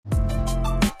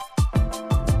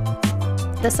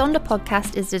The Sonder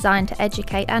podcast is designed to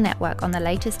educate our network on the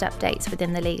latest updates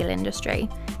within the legal industry.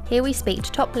 Here we speak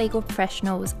to top legal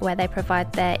professionals where they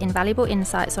provide their invaluable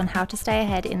insights on how to stay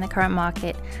ahead in the current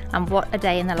market and what a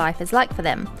day in the life is like for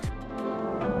them.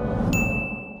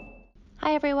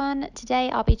 Hi everyone, today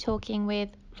I'll be talking with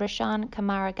Roshan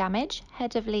Kumaragamage,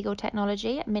 Head of Legal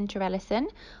Technology at MinterEllison,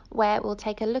 where we'll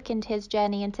take a look into his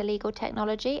journey into legal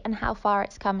technology and how far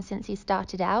it's come since he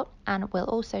started out, and we'll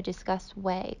also discuss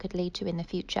where it could lead to in the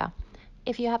future.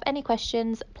 If you have any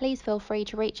questions, please feel free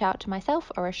to reach out to myself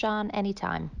or Roshan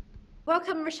anytime.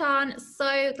 Welcome, Roshan.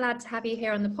 So glad to have you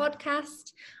here on the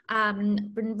podcast.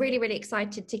 Been really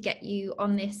excited to get you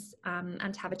on this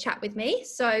and to have a chat with me.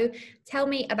 So tell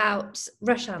me about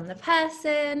Roshan, the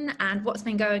person, and what's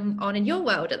been going on in your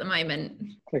world at the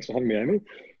moment. Thanks for having me,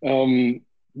 Amy.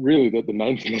 Really, the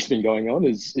main thing that's been going on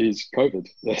is COVID.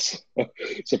 Yes,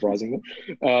 surprisingly.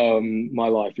 My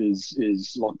life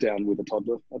is locked down with a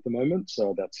toddler at the moment,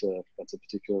 so that's a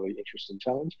particularly interesting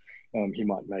challenge. He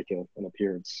might make an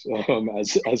appearance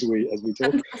as we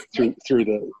talk through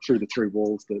the three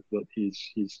walls that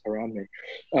he's around me.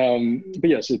 But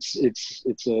yes, it's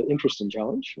an interesting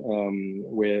challenge.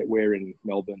 We're in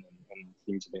Melbourne and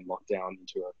things have been locked down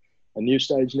into a new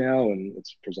stage now, and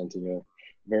it's presenting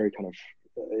a very kind of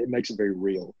it makes it very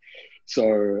real. So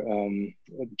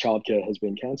childcare has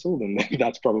been cancelled, and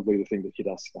that's probably the thing that hit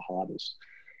us the hardest.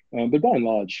 But by and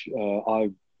large,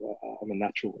 I'm a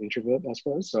natural introvert, I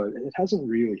suppose. So it hasn't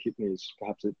really hit me as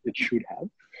perhaps it should have.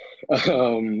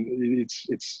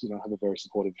 It's I have a very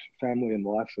supportive family and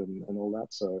life and all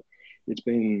that. So it's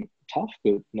been tough,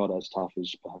 but not as tough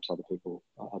as perhaps other people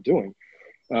are doing.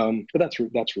 But that's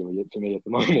really it for me at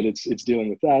the moment. It's dealing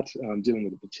with that, dealing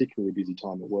with a particularly busy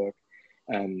time at work,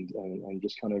 and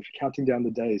just kind of counting down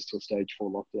the days till stage 4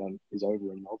 lockdown is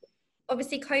over in Melbourne.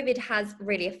 Obviously, COVID has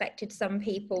really affected some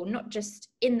people, not just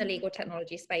in the legal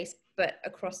technology space, but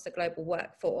across the global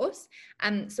workforce.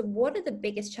 So what are the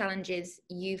biggest challenges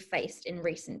you've faced in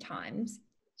recent times?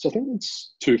 So I think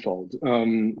it's twofold,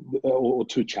 or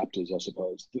two chapters, I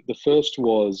suppose. The first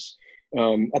was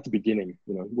at the beginning,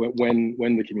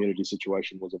 when the community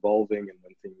situation was evolving and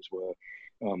when things were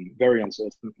very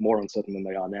uncertain, more uncertain than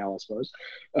they are now, I suppose.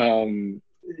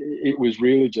 It was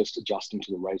really just adjusting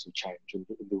to the rate of change and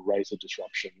the rate of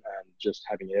disruption, and just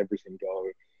having everything go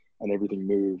and everything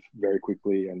move very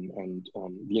quickly, and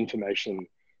the information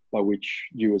by which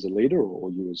you as a leader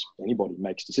or you as anybody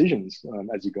makes decisions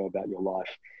as you go about your life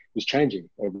was changing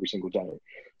every single day.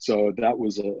 So that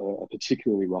was a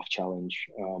particularly rough challenge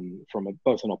from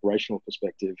both an operational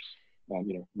perspective,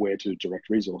 where to direct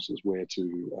resources, where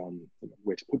to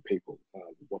put people,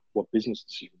 what business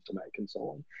decisions to make, and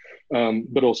so on.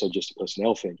 But also just a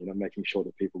personnel thing, making sure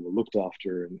that people were looked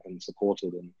after and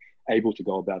supported and able to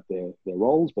go about their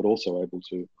roles, but also able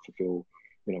to fulfill,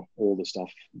 all the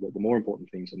stuff, the more important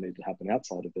things that need to happen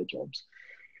outside of their jobs.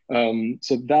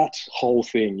 So that whole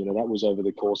thing, that was over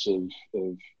the course of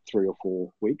 3 or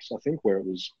 4 weeks, I think, where it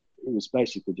was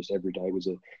basically just every day was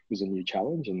a new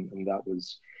challenge, and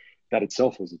that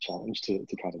itself was a challenge to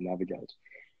kind of navigate.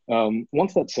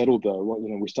 Once that settled, though,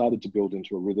 we started to build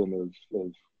into a rhythm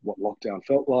of what lockdown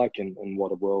felt like and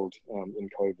what a world in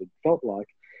COVID felt like,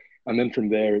 and then from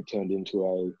there it turned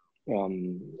into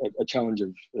a challenge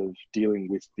of dealing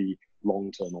with the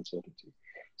long-term uncertainty.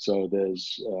 So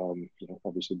there's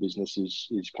obviously business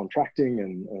is contracting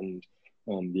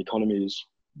and the economy is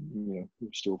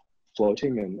still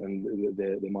floating, and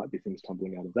there might be things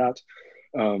tumbling out of that.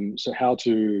 So how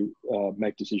to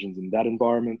make decisions in that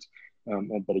environment,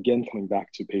 but again coming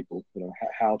back to people,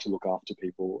 how to look after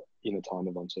people in a time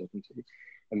of uncertainty,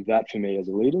 and that for me as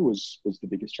a leader was the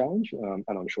biggest challenge, and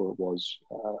I'm sure it was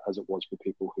as it was for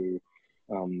people who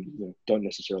don't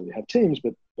necessarily have teams,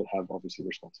 but have obviously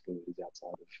responsibilities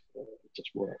outside of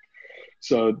just work.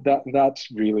 So that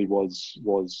really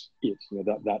was it.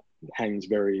 That hangs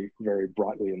very, very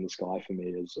brightly in the sky for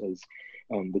me as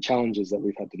the challenges that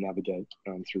we've had to navigate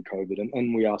through COVID,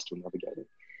 and we are still navigating.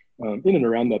 In and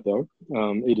around that, though,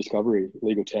 e-discovery,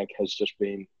 legal tech has just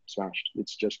been smashed.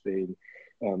 It's just been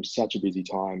such a busy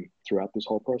time throughout this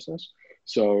whole process.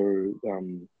 So, our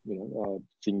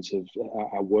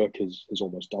work has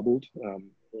almost doubled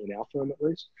in our firm, at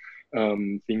least.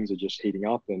 Things are just heating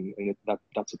up, and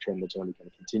that's a trend that's only going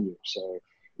to continue. So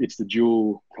it's the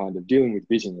dual kind of dealing with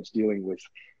busyness, dealing with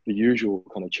the usual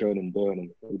kind of churn and burn,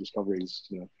 and e-discovery is,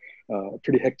 a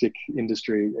pretty hectic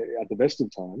industry at the best of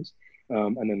times.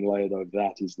 And then layered over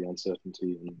that is the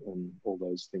uncertainty and all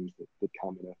those things that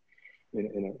come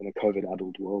in a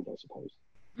COVID-addled world, I suppose.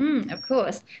 Of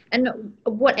course. And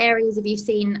what areas have you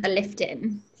seen a lift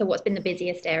in? So what's been the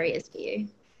busiest areas for you?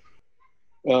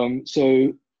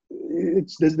 So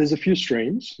there's a few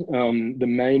streams. The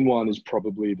main one is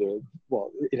probably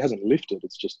it hasn't lifted,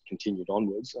 it's just continued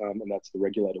onwards, and that's the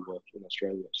regulator work in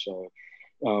Australia. So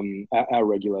our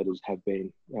regulators have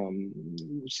been,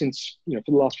 since, for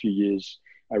the last few years,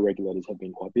 our regulators have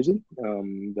been quite busy.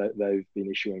 They've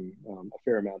been issuing a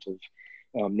fair amount of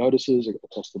notices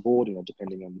across the board,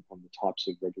 depending on the types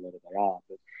of regulator they are.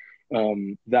 But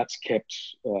that's kept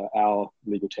our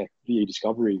legal tech, the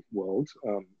e-discovery world,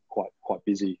 quite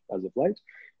busy as of late.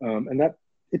 And that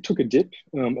it took a dip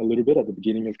a little bit at the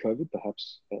beginning of COVID,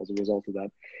 perhaps as a result of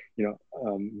that,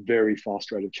 very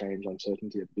fast rate of change,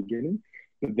 uncertainty at the beginning.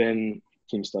 But then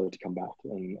things started to come back,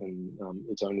 and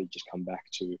it's only just come back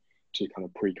to kind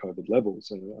of pre-COVID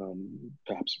levels, and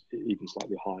perhaps even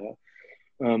slightly higher.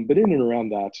 But in and around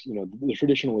that, the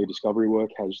traditional e-discovery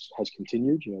work has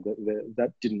continued.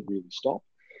 That didn't really stop.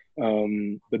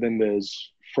 But then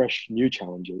there's fresh new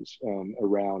challenges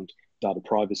around data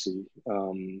privacy,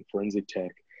 forensic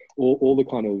tech, all the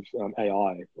kind of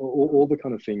AI, all the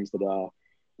kind of things that are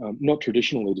not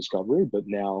traditional e-discovery, but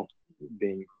now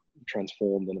being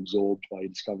transformed and absorbed by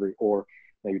e-discovery, or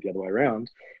maybe the other way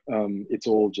around. It's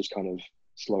all just kind of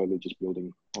slowly just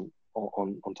building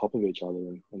on top of each other,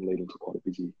 and leading to quite a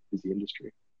busy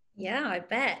industry. Yeah, I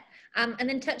bet. And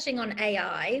then touching on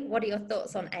AI, what are your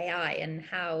thoughts on AI, and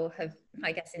how have,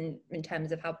 I guess, in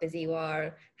terms of how busy you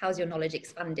are, how's your knowledge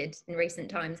expanded in recent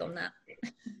times on that?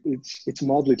 It's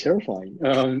mildly terrifying.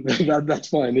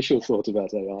 That's my initial thought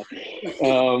about AI.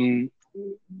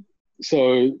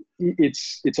 So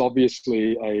it's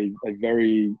obviously a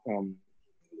very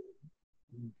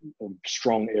a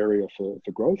strong area for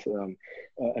growth,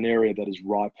 an area that is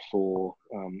ripe for,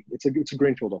 it's a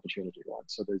greenfield opportunity, right?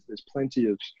 So there's plenty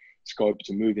of scope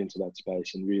to move into that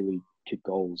space and really kick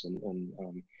goals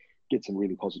and get some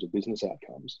really positive business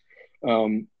outcomes.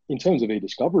 In terms of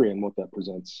e-discovery and what that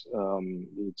presents,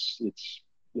 it's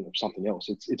something else.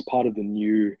 It's part of the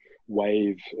new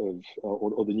wave of,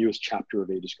 or the newest chapter of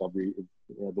e-discovery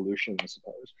evolution, I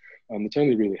suppose. It's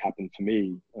only really happened for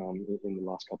me in the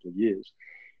last couple of years.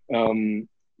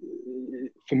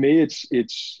 For me,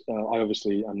 it's I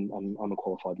obviously I'm a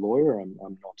qualified lawyer. I'm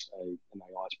not an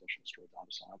AI specialist or a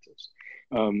data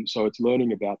scientist. So it's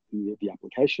learning about the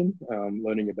application,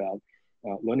 learning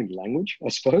the language, I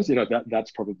suppose.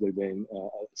 That's probably been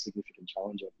a significant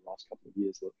challenge over the last couple of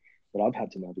years that I've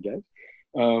had to navigate.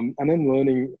 And then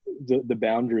learning the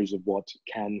boundaries of what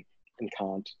can and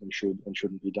can't and should and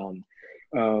shouldn't be done.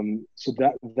 So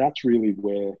that's really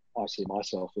where I see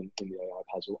myself in the AI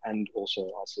puzzle, and also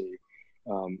I see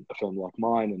a firm like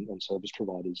mine and service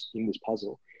providers in this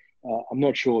puzzle. I'm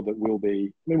not sure that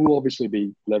we'll obviously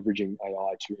be leveraging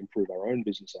AI to improve our own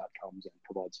business outcomes and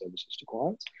provide services to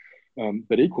clients,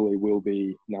 but equally we'll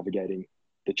be navigating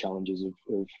the challenges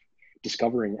of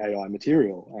discovering AI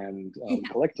material and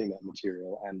collecting that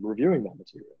material and reviewing that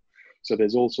material. So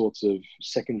there's all sorts of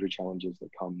secondary challenges that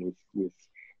come with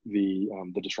the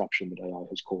disruption that AI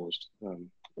has caused in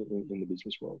the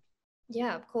business world.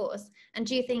 Yeah, of course. And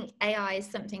do you think AI is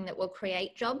something that will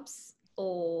create jobs,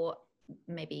 or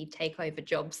maybe take over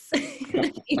jobs in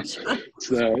the future?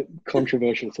 It's a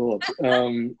controversial thought.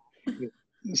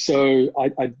 So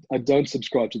I don't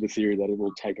subscribe to the theory that it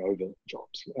will take over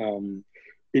jobs.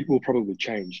 It will probably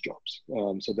change jobs.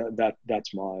 So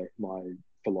that's my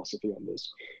philosophy on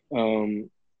this.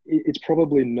 It's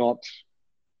probably not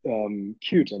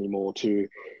cute anymore to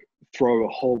throw a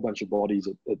whole bunch of bodies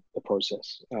at a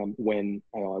process when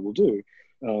AI will do.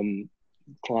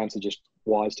 Clients are just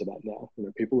wise to that now.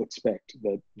 People expect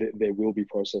that there will be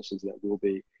processes that will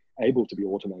be able to be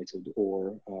automated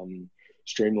or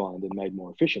streamlined and made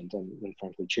more efficient and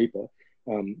frankly cheaper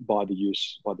by the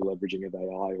leveraging of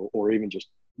AI, or even just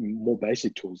more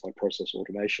basic tools like process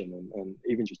automation and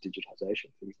even just digitization,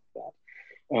 things like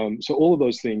that. So all of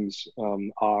those things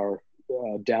are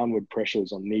downward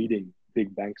pressures on needing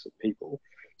big banks of people.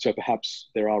 So perhaps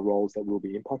there are roles that will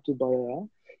be impacted by AI,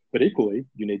 but equally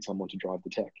you need someone to drive the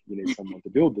tech. You need someone to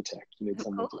build the tech. You need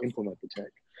someone to implement the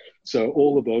tech. So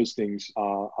all of those things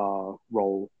are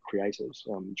role creators,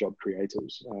 job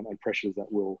creators, and pressures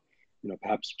that will,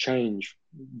 perhaps change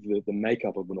the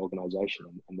makeup of an organization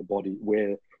and the body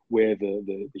where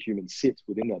the humans sit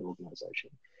within that organization.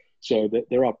 So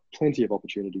there are plenty of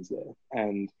opportunities there.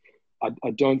 And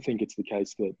I don't think it's the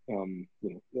case that,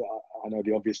 I know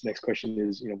the obvious next question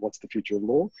is, what's the future of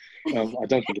law? I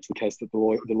don't think it's the case that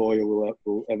the lawyer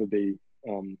will ever be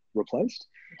replaced.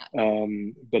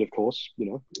 But of course,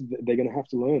 they're going to have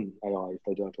to learn AI if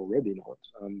they don't already know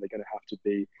it. They're going to have to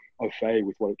be au fait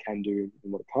with what it can do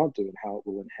and what it can't do, and how it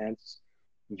will enhance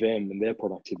them and their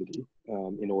productivity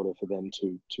in order for them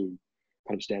to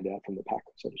kind of stand out from the pack,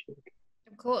 so to speak.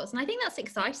 Of course. And I think that's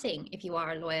exciting if you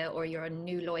are a lawyer or you're a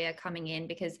new lawyer coming in,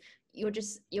 because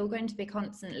you're going to be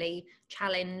constantly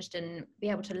challenged and be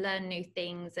able to learn new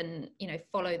things and, you know,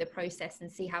 follow the process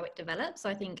and see how it develops. So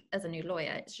I think as a new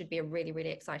lawyer, it should be a really,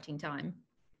 really exciting time.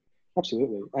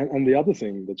 Absolutely. And the other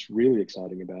thing that's really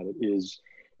exciting about it is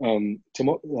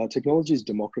technology is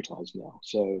democratized now.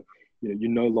 So, you know, you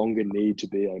no longer need to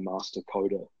be a master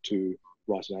coder to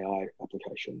write an AI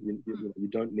application. You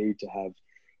don't need to have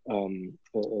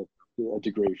a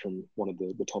degree from one of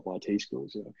the top IT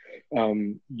schools. You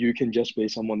know, you can just be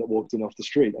someone that walks in off the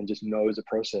street and just knows a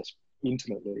process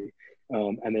intimately,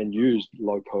 and then use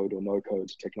low code or no code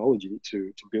technology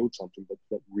to build something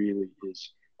that really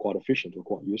is quite efficient or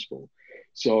quite useful.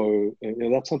 So, you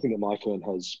know, that's something that my firm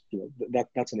has, you know,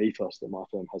 that's an ethos that my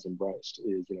firm has embraced,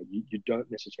 is, you know, you don't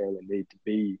necessarily need to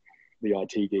be the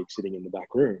IT geek sitting in the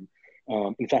back room.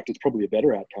 In fact, it's probably a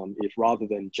better outcome if, rather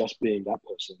than just being that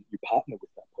person, you partner with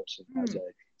that person as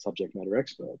a subject matter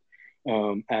expert.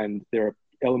 And there are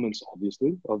elements,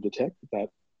 obviously, of the tech that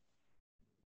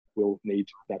will need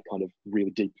that kind of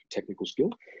really deep technical skill.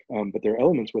 But there are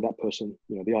elements where that person,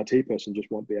 you know, the IT person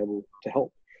just won't be able to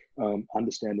help.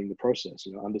 Understanding the process,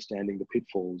 you know, understanding the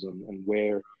pitfalls and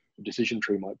where the decision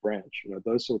tree might branch, you know,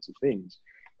 those sorts of things.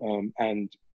 And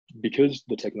because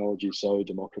the technology is so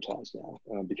democratized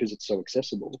now, because it's so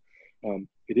accessible,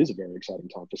 it is a very exciting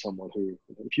time for someone who,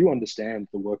 if you understand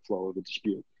the workflow of a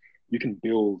dispute, you can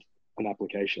build an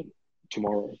application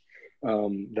tomorrow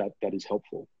that is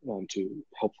helpful to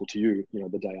you, you know,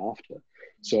 the day after.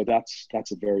 So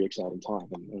that's a very exciting time,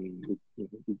 and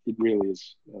it really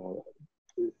is.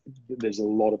 There's a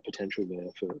lot of potential there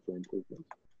for improvement.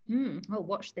 Well,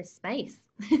 watch this space.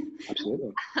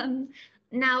 Absolutely.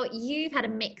 Now, you've had a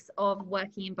mix of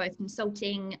working in both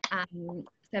consulting,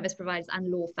 service providers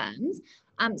and law firms.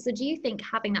 So do you think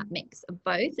having that mix of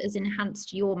both has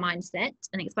enhanced your mindset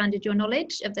and expanded your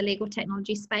knowledge of the legal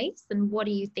technology space? And what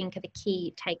do you think are the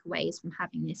key takeaways from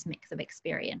having this mix of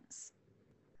experience?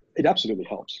 It absolutely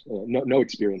helps. No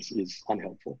experience is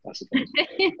unhelpful, I suppose.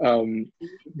 And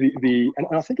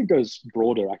I think it goes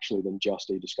broader actually than just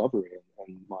e-discovery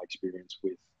and my experience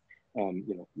with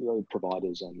you know,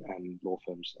 providers and law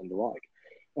firms and the like.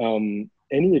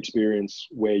 Any experience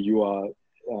where you are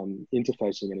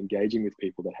interfacing and engaging with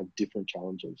people that have different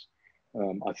challenges,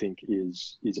 I think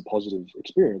is a positive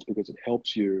experience, because it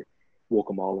helps you walk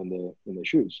a mile in their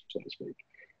shoes, so to speak.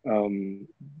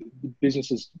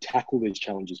 Businesses tackle these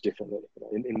challenges differently.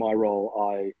 In my role,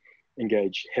 I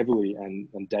engage heavily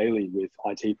and daily with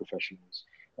IT professionals,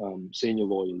 senior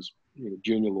lawyers, you know,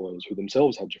 junior lawyers who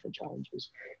themselves have different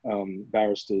challenges,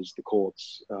 barristers, the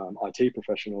courts, IT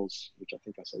professionals, which I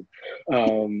think I said,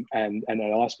 and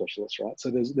AI specialists, right? So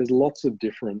there's lots of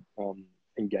different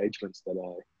engagements that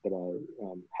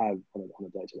I have on a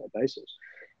day-to-day basis,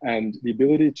 and the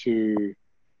ability to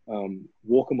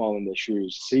walk a mile in their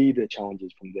shoes, see their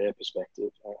challenges from their perspective,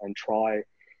 and try,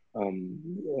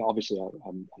 obviously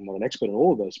I'm not an expert in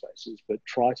all of those spaces, but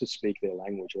try to speak their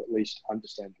language, or at least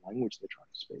understand the language they're trying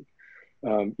to speak,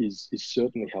 is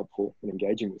certainly helpful in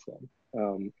engaging with them.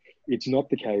 It's not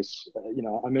the case, you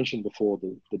know, I mentioned before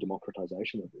the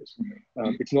democratization of this.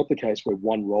 It's not the case where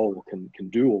one role can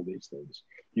do all these things.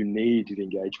 You need the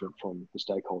engagement from the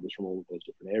stakeholders from all of those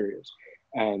different areas.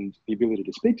 And the ability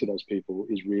to speak to those people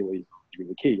is really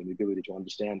key, and the ability to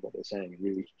understand what they're saying and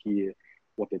really hear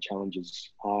what their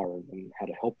challenges are and how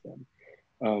to help them.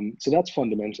 So that's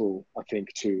fundamental, I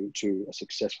think, to a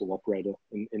successful operator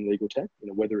in legal tech, you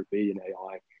know, whether it be in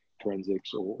AI,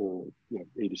 forensics, or you know,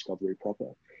 e-discovery proper.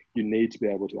 You need to be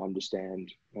able to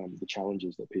understand the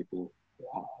challenges that people,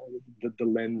 the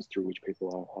lens through which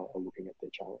people are looking at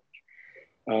their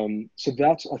challenge. So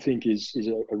that, I think, is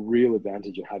a real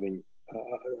advantage of having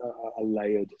a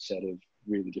layered set of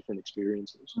really different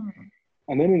experiences.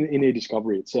 And then in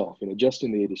e-discovery itself, you know, just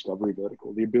in the e-discovery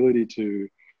vertical, the ability to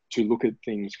look at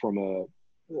things from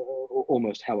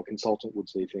almost how a consultant would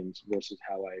see things versus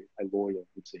how a lawyer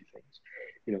would see things.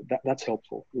 You know, that's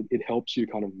helpful. It helps you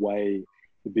kind of weigh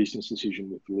the business decision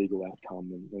with the legal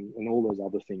outcome and all those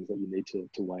other things that you need to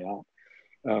weigh up.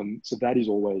 So that is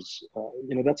always,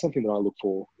 you know, that's something that I look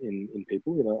for in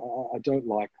people. You know, I don't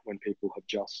like when people have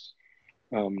just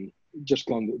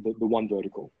gone the one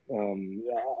vertical.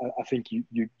 I think you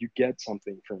get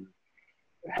something from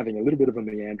having a little bit of a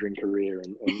meandering career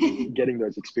and getting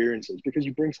those experiences, because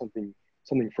you bring something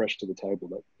fresh to the table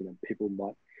that, you know, people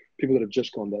that have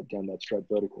just gone down that straight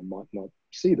vertical might not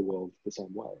see the world the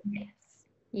same way. Yes.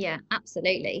 Yeah,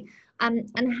 absolutely. And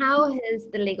how has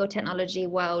the legal technology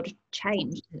world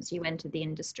changed since you entered the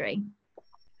industry?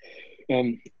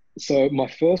 So in my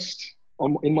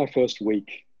first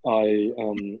week,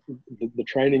 the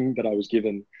training that I was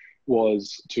given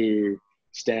was to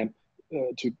stamp,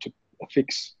 to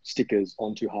affix stickers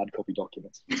onto hard copy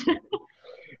documents.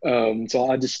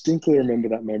 So I distinctly remember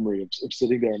that memory of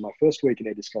sitting there in my first week in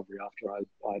e-discovery after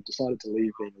I decided to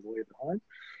leave being a lawyer behind.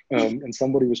 And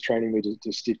somebody was training me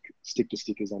to stick the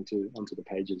stickers onto the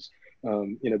pages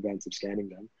in advance of scanning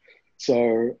them.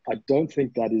 So I don't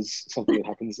think that is something that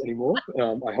happens anymore.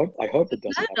 I hope it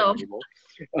doesn't happen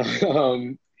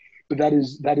anymore. But that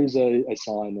is a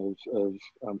sign of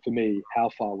for me how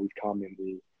far we've come in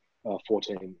the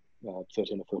 13 or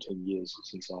 14 years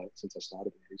since I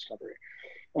started in e-discovery.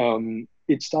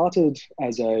 It started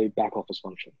as a back office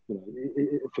function. You know,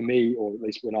 for me, or at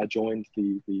least when I joined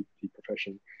the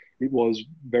profession, it was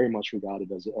very much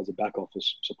regarded as a back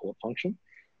office support function.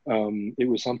 It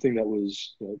was something that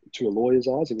was, you know, to a lawyer's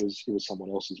eyes, it was someone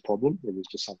else's problem. It was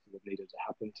just something that needed to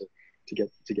happen to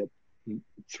get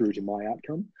through to my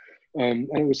outcome. And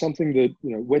it was something that,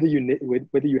 you know, whether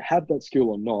you had that skill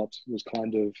or not was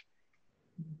kind of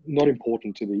not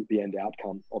important to the end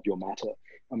outcome of your matter.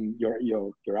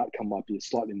 Your outcome might be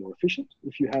slightly more efficient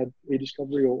if you had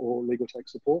e-discovery or legal tech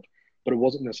support, but it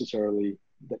wasn't necessarily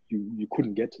that you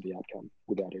couldn't get to the outcome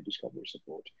without e-discovery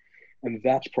support. And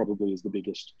that probably is the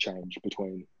biggest change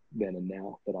between then and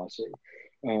now that I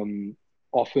see.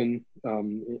 Often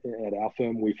at our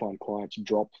firm, we find clients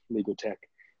drop legal tech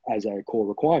as a core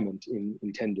requirement in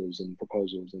tenders and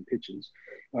proposals and pitches.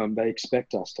 They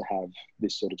expect us to have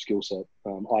this sort of skill set,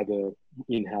 either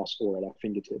in-house or at our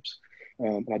fingertips.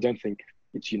 And I don't think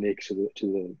it's unique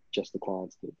to just the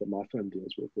clients that my firm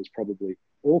deals with. There's probably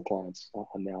all clients are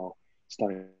now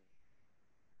starting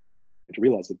to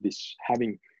realize that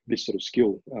having this sort of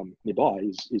skill nearby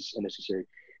is a necessary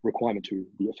requirement to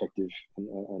be effective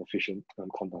and efficient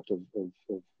conduct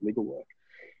of legal work.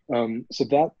 So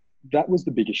that was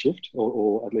the biggest shift,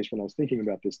 or at least when I was thinking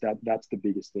about this, that's the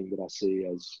biggest thing that I see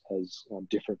as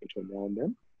different between now and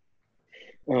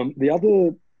then. The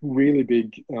other really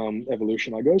big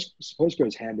evolution, suppose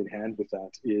goes hand in hand with that,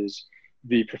 is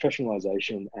the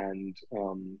professionalization and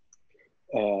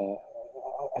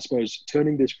I suppose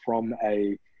turning this from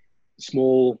a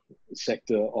small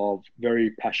sector of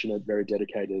very passionate, very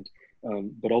dedicated,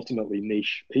 but ultimately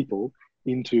niche people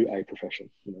into a profession.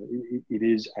 You know, it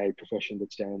is a profession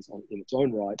that stands in its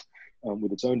own right,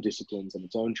 with its own disciplines and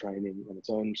its own training and its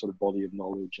own sort of body of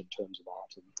knowledge in terms of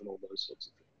art and all those sorts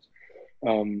of things.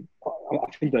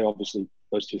 I think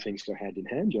those two things go hand in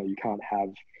hand. You know, you can't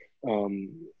have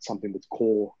something that's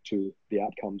core to the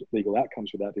legal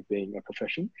outcomes, without it being a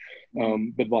profession.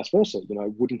 But vice versa, you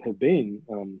know, wouldn't have been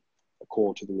a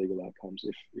core to the legal outcomes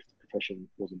if the profession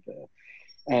wasn't there.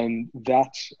 And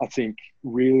that, I think,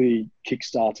 really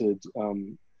kickstarted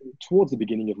towards the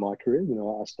beginning of my career. You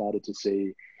know, I started to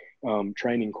see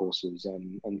training courses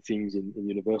and things in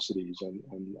universities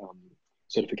and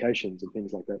certifications and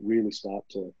things like that really start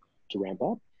to ramp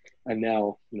up. And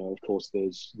now, you know, of course,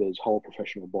 there's whole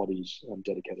professional bodies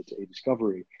dedicated to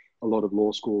e-discovery. A lot of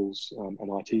law schools and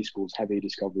IT schools have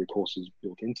e-discovery courses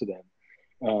built into them.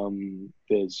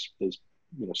 There's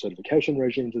you know, certification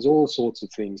regimes. There's all sorts of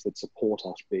things that support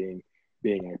us being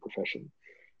a profession.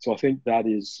 So I think that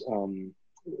is a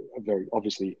very,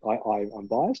 obviously I'm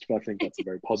biased, but I think that's a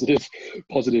very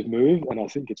positive move, and I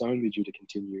think it's only due to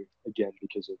continue, again,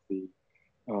 because of the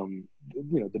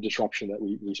you know, the disruption that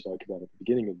we spoke about at the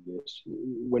beginning of this.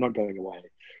 We're not going away,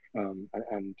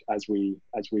 and as we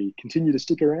continue to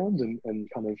stick around and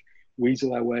kind of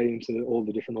weasel our way into all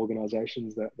the different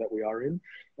organizations that we are in,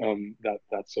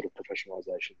 that sort of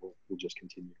professionalization will just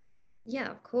continue. Yeah,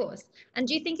 of course. And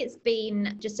do you think it's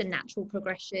been just a natural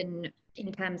progression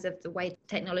in terms of the way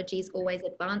technology is always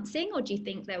advancing, or do you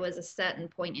think there was a certain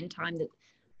point in time that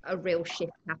a real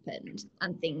shift happened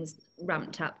and things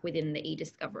ramped up within the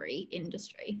e-discovery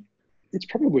industry? It's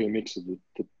probably a mix of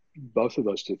both of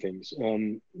those two things.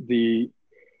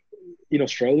 In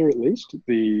Australia, at least,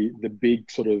 the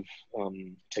big sort of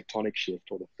tectonic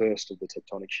shift, or the first of the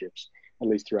tectonic shifts, at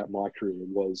least throughout my career,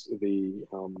 was the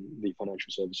Financial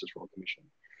Services Royal Commission.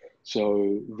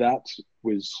 So that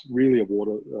was really a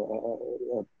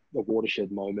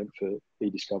watershed moment for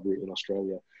e-discovery in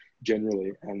Australia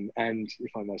generally, and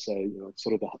if I may say, you know,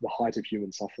 sort of the height of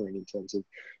human suffering in terms of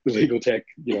the legal tech,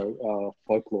 you know,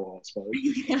 folklore, I suppose.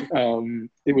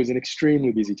 It was an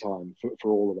extremely busy time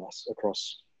for all of us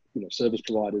across, you know, service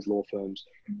providers, law firms.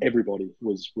 Everybody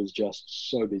was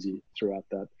just so busy throughout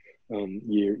that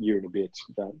year and a bit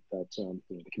that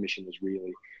the commission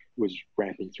was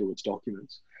ramping through its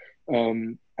documents.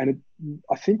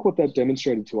 I think what that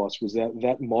demonstrated to us was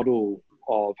that model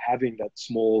of having that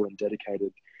small and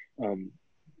dedicated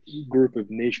group of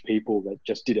niche people that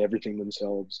just did everything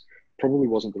themselves probably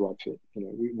wasn't the right fit.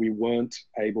 We weren't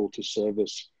able to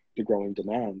service the growing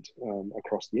demand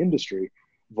across the industry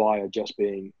via just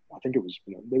being, I think it was,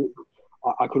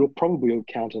 I could have probably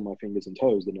count on my fingers and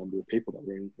toes the number of people that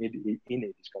were in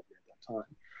e-discovery at that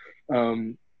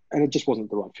time. And it just wasn't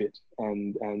the right fit.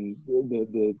 And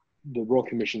the Royal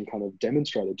Commission kind of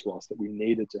demonstrated to us that we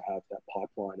needed to have that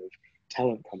pipeline of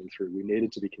talent coming through. We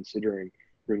needed to be considering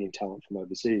bringing talent from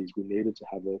overseas. We needed to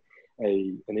have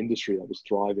an industry that was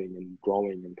thriving and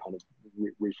growing and kind of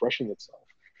refreshing itself.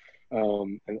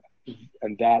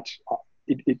 And that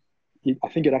I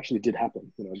think it actually did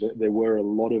happen. There were a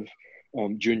lot of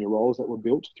junior roles that were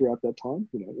built throughout that time.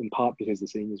 In part because the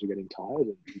seniors were getting tired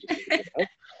and we just needed to help.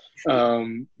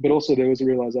 But also there was a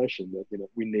realization that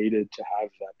we needed to have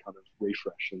that kind of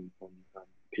refresh and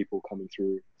people coming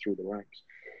through the ranks,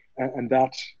 and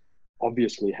that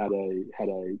obviously had a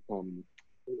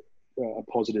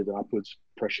positive upwards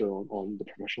pressure on the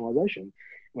professionalization.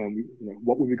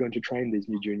 What were we going to train these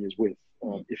new juniors with,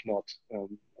 if not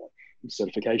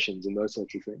certifications and those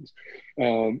sorts of things?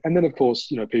 And then, of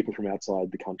course, people from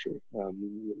outside the country.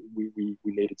 We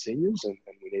needed seniors, and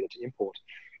we needed to import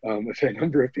a fair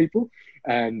number of people,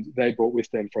 and they brought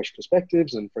with them fresh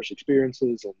perspectives and fresh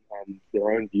experiences and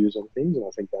their own views on things. And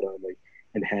I think that only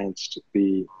enhanced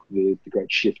the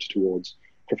great shift towards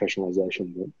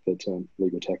professionalization that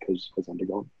legal tech has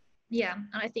undergone. Yeah,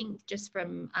 and I think just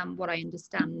from what I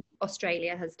understand,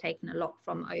 Australia has taken a lot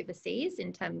from overseas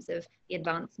in terms of the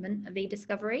advancement of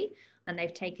e-discovery, and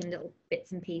they've taken little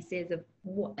bits and pieces of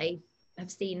what they have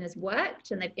seen has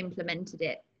worked and they've implemented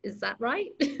it. Is that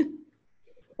right?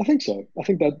 I think so. I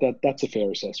think that's a fair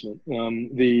assessment.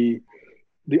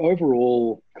 The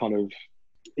overall kind of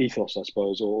ethos, I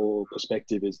suppose, or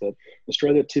perspective is that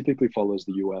Australia typically follows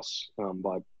the US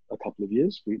by a couple of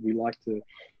years. We like to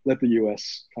let the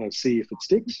US kind of see if it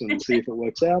sticks and see if it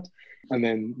works out, and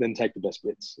then take the best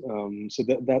bits. So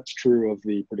that's true of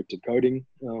the predictive coding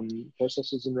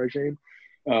processes and regime.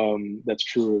 That's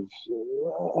true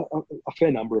of a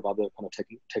fair number of other kind of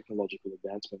technological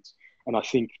advancements. And I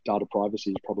think data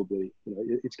privacy is probably,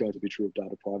 it's going to be true of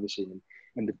data privacy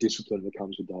and the discipline that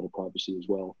comes with data privacy as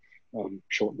well,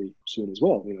 soon as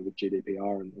well, with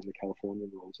GDPR and the California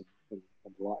rules and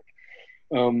the like.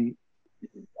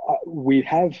 We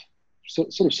have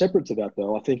sort of separate to that,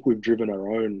 though, I think we've driven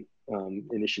our own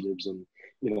initiatives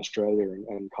in Australia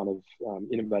and kind of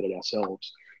innovated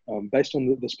ourselves based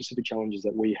on the specific challenges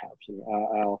that we have.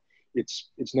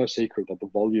 It's no secret that the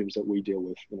volumes that we deal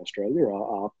with in Australia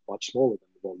are much smaller than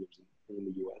the volumes in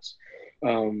the US.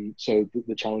 So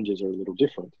the challenges are a little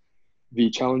different. The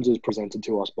challenges presented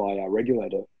to us by our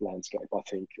regulator landscape, I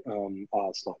think,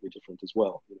 are slightly different as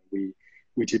well.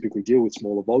 We typically deal with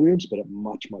smaller volumes, but at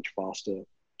much faster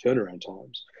turnaround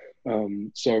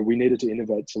times. So we needed to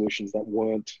innovate solutions that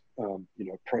weren't,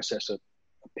 process a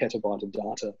petabyte of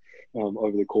data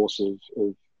over the course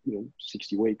of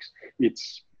 60 weeks.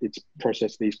 It's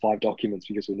process these 5 documents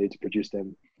because we need to produce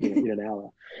them in an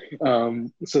hour.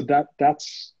 So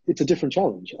it's a different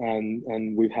challenge,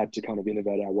 and we've had to kind of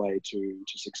innovate our way to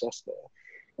success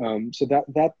there. So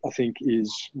that I think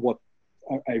is what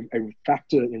a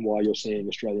factor in why you're seeing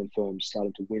Australian firms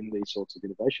starting to win these sorts of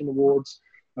innovation awards.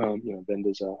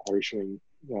 Vendors are issuing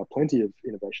plenty of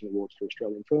innovation awards for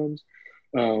Australian firms.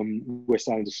 We're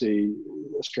starting to see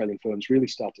Australian firms really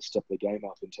start to step their game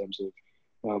up in terms of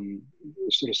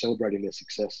sort of celebrating their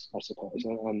success, I suppose.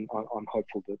 And I'm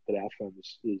hopeful that our firm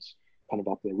is kind of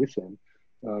up there with them.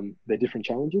 They're different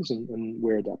challenges, and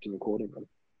we're adapting accordingly.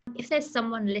 If there's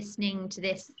someone listening to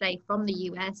this, say from the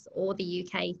US or the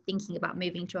UK, thinking about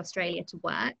moving to Australia to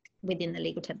work within the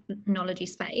legal technology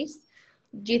space,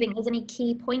 do you think there's any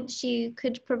key points you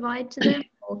could provide to them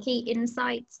or key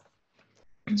insights?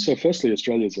 So firstly,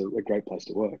 Australia is a great place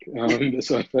to work.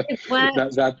 So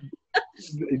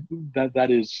that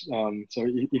is, so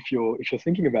if you're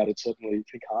thinking about it, certainly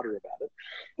think harder about it.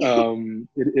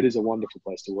 It is a wonderful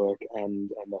place to work,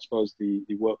 and I suppose the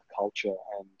work culture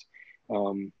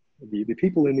and the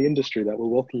people in the industry that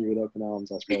will welcome you with open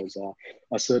arms, I suppose,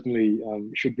 are certainly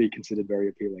should be considered very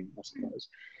appealing, I suppose.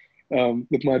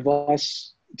 Look, my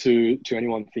advice to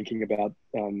anyone thinking about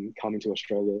coming to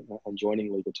Australia and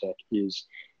joining legal tech is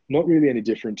not really any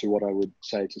different to what I would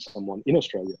say to someone in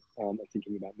Australia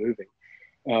thinking about moving.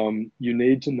 You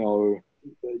need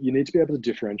to be able to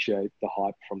differentiate the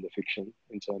hype from the fiction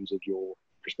in terms of your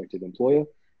prospective employer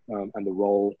and the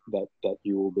role that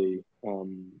you'll be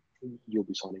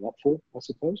signing up for, I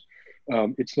suppose.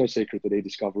 It's no secret that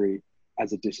e-discovery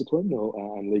as a discipline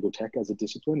and legal tech as a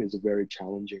discipline is a very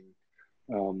challenging.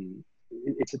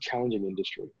 It's a challenging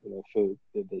industry.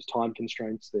 There's time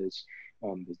constraints, there's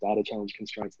data challenge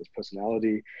constraints, there's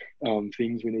personality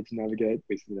things we need to navigate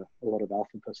with a lot of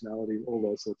alpha personality, all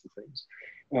those sorts of things.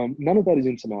 None of that is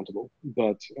insurmountable,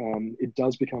 but it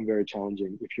does become very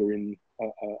challenging if you're in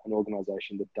an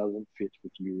organization that doesn't fit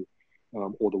with you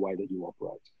or the way that you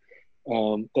operate.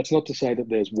 That's not to say that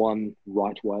there's one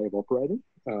right way of operating,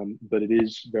 but it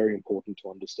is very important to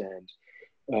understand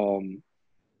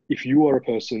if you are a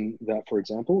person that, for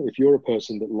example, if you're a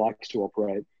person that likes to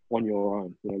operate on your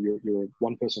own, you're a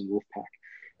one-person wolf pack,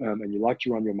 and you like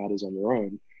to run your matters on your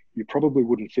own, you probably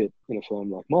wouldn't fit in a firm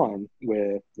like mine,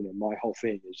 where my whole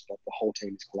thing is that the whole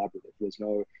team is collaborative. There's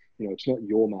no, it's not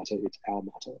your matter, it's our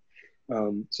matter.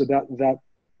 So that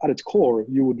at its core,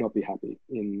 you would not be happy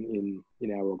in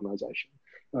our organization,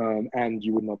 and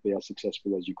you would not be as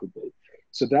successful as you could be.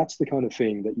 So that's the kind of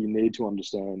thing that you need to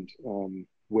understand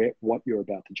what you're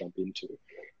about to jump into.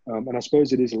 And I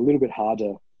suppose it is a little bit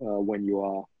harder when you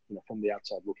are from the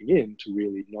outside looking in to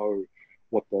really know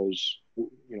what those,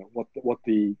 what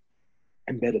the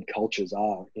embedded cultures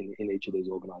are in each of these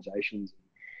organizations,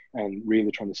 and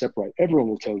really trying to separate. Everyone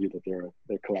will tell you that they're a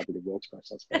collaborative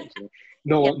workspace, I suppose.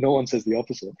 No one says the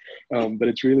opposite, but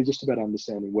it's really just about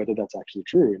understanding whether that's actually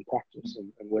true in practice,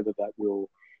 and whether that will,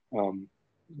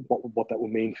 what that will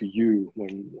mean for you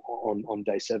when on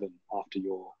day 7 after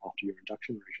your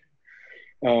induction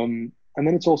regime. And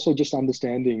then it's also just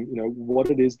understanding, what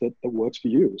it is that works for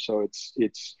you. So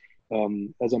it's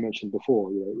as I mentioned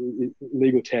before,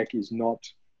 legal tech is not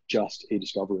just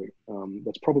e-discovery.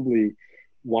 That's probably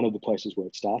one of the places where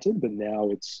it started, but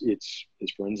now it's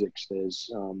forensics. There's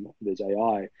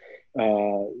AI.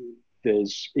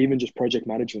 There's even just project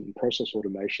management and process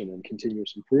automation and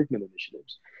continuous improvement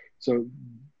initiatives. So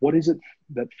what is it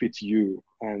that fits you,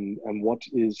 and what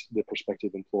is the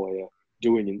prospective employer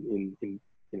doing in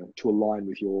to align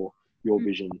with your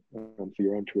vision for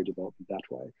your own career development that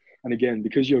way? And again,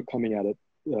 because you're coming at it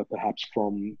perhaps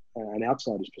from an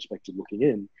outsider's perspective looking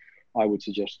in, I would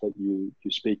suggest that you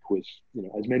speak with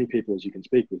as many people as you can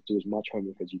speak with, do as much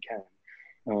homework as you can.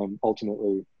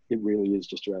 Ultimately, it really is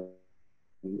just around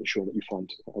ensuring that you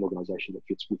find an organization that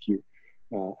fits with you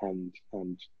and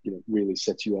really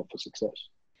sets you up for success.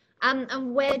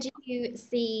 And where do you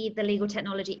see the legal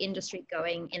technology industry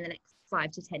going in the next 5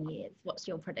 to 10 years? What's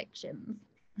your predictions?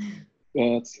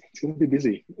 It's going to be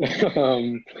busy.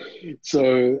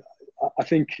 So I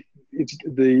think it's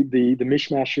the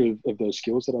mishmash of those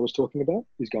skills that I was talking about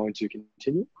is going to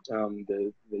continue.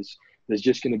 There's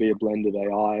just going to be a blend of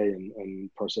AI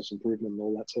and process improvement and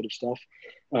all that sort of stuff.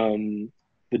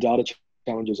 The data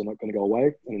challenges are not going to go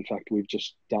away, and in fact, we've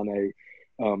just done the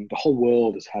whole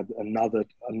world has had another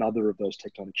of those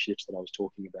tectonic shifts that I was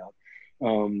talking about.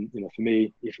 For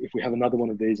me, if we have another one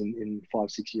of these in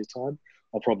 5-6 years' time,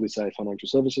 I'll probably say Financial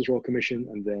Services Royal Commission,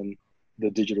 and then the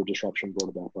digital disruption brought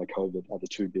about by COVID are the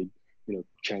two big,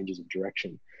 changes of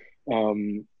direction.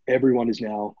 Everyone is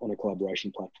now on a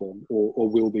collaboration platform, or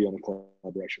will be on a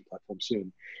collaboration platform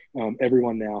soon.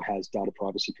 Everyone now has data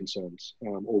privacy concerns,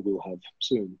 or will have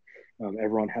soon.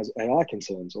 Everyone has AI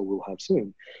concerns, or will have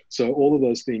soon. So all of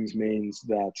those things means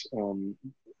that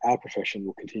our profession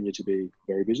will continue to be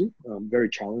very busy, very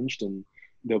challenged, and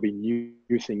there'll be new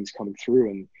things coming through,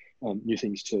 and new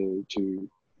things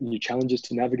new challenges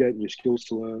to navigate, new skills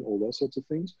to learn, all those sorts of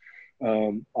things.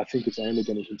 I think it's only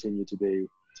going to continue to be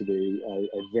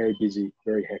a very busy,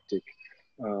 very hectic,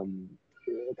 kind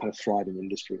of thriving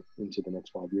industry into the next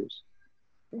 5 years.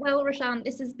 Well, Roshan,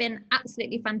 this has been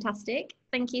absolutely fantastic.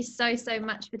 Thank you so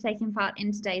much for taking part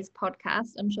in today's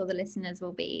podcast. I'm sure the listeners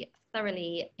will be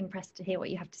thoroughly impressed to hear what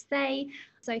you have to say.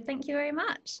 So thank you very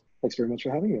much. Thanks very much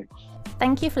for having me.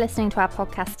 Thank you for listening to our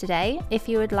podcast today. If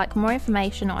you would like more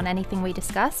information on anything we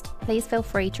discussed, please feel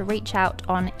free to reach out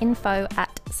on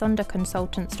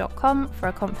info@sonderconsultants.com for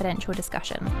a confidential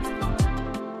discussion.